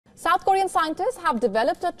South Korean scientists have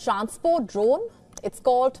developed a transport drone. It's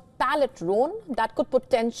called Palletdrone that could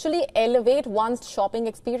potentially elevate one's shopping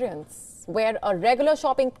experience. Where a regular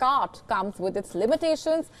shopping cart comes with its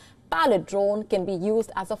limitations, Palletdrone can be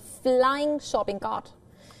used as a flying shopping cart,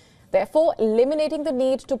 therefore eliminating the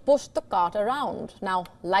need to push the cart around. Now,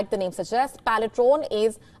 like the name suggests, Palletdrone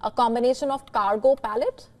is a combination of cargo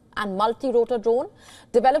pallet and multi-rotor drone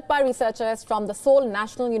developed by researchers from the Seoul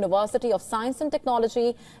National University of Science and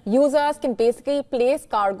Technology. Users can basically place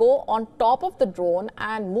cargo on top of the drone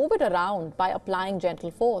and move it around by applying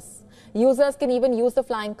gentle force. Users can even use the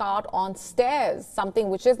flying cart on stairs, something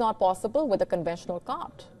which is not possible with a conventional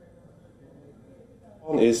cart.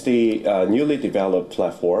 Is the newly developed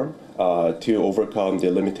platform to overcome the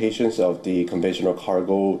limitations of the conventional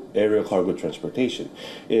aerial cargo transportation.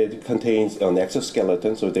 It contains an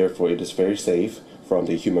exoskeleton, so therefore it is very safe from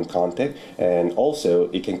the human contact, and also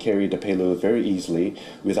it can carry the payload very easily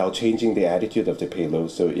without changing the attitude of the payload,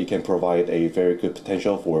 so it can provide a very good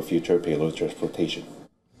potential for future payload transportation.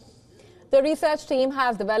 The research team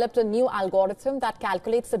has developed a new algorithm that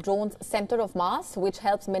calculates the drone's center of mass, which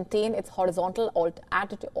helps maintain its horizontal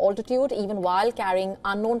altitude even while carrying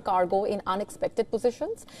unknown cargo in unexpected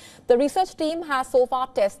positions. The research team has so far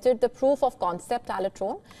tested the proof of concept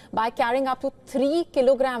Palletdrone by carrying up to 3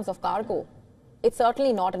 kilograms of cargo. It's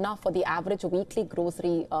certainly not enough for the average weekly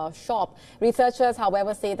grocery shop. Researchers,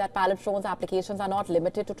 however, say that Palletdrone's applications are not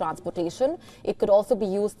limited to transportation. It could also be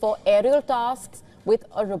used for aerial tasks with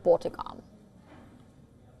a robotic arm.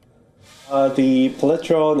 The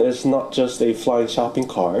Palletdrone is not just a flying shopping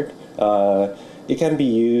cart. It can be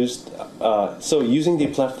used, so using the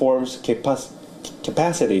platform's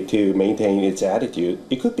capacity to maintain its attitude,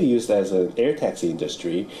 it could be used as an air taxi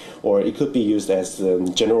industry, or it could be used as a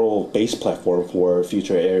general base platform for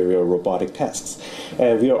future aerial robotic tests.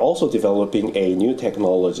 And we are also developing a new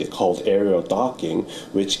technology called aerial docking,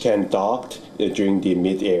 which can dock during the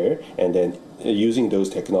mid-air, and then using those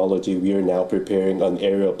technology, we are now preparing an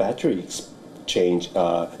aerial battery exchange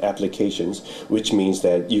applications, which means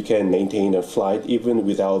that you can maintain a flight even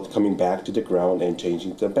without coming back to the ground and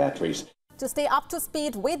changing the batteries. To stay up to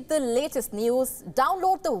speed with the latest news,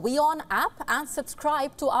 download the WION app and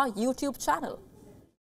subscribe to our YouTube channel.